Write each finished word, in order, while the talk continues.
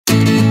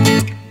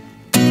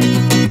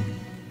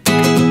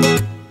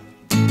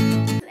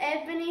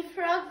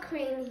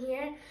Queen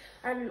here,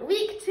 and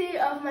week 2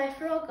 of my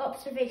frog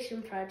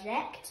observation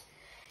project.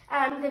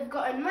 And they've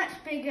gotten much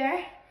bigger,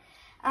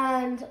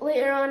 and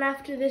later on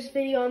after this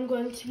video I'm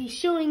going to be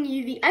showing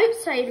you the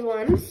outside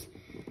ones.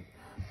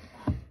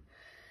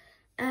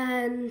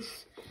 And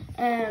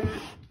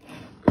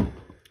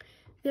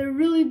they're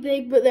really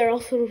big, but they're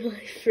also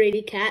really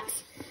fraidy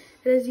cats.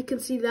 And as you can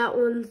see, that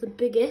one's the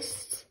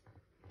biggest.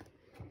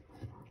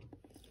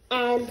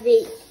 And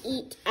they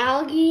eat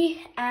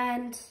algae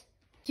and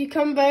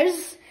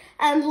cucumbers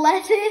and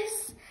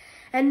lettuce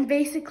and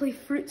basically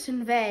fruits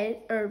and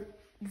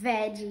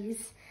veggies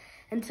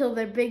until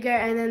they're bigger,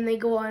 and then they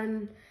go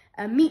on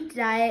a meat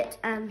diet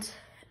and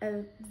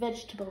a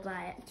vegetable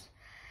diet.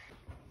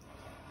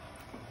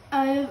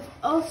 I've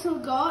also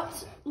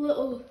got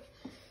little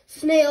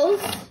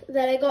snails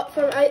that I got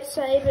from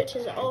outside,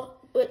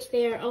 which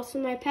they are also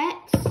my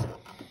pets.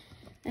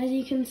 As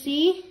you can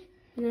see,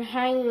 they're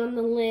hanging on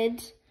the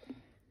lid,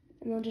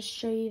 and I'll just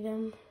show you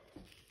them.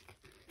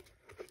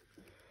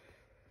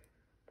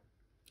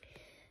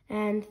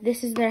 And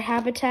this is their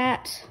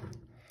habitat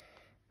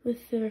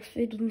with their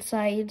food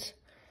inside.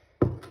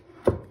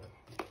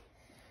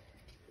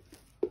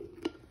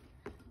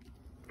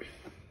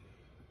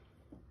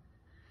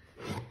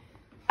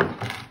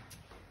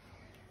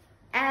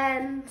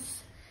 And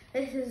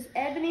this is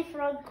Ebony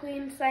Frog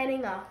Queen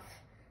signing off.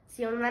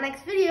 See you on my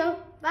next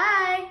video.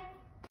 Bye!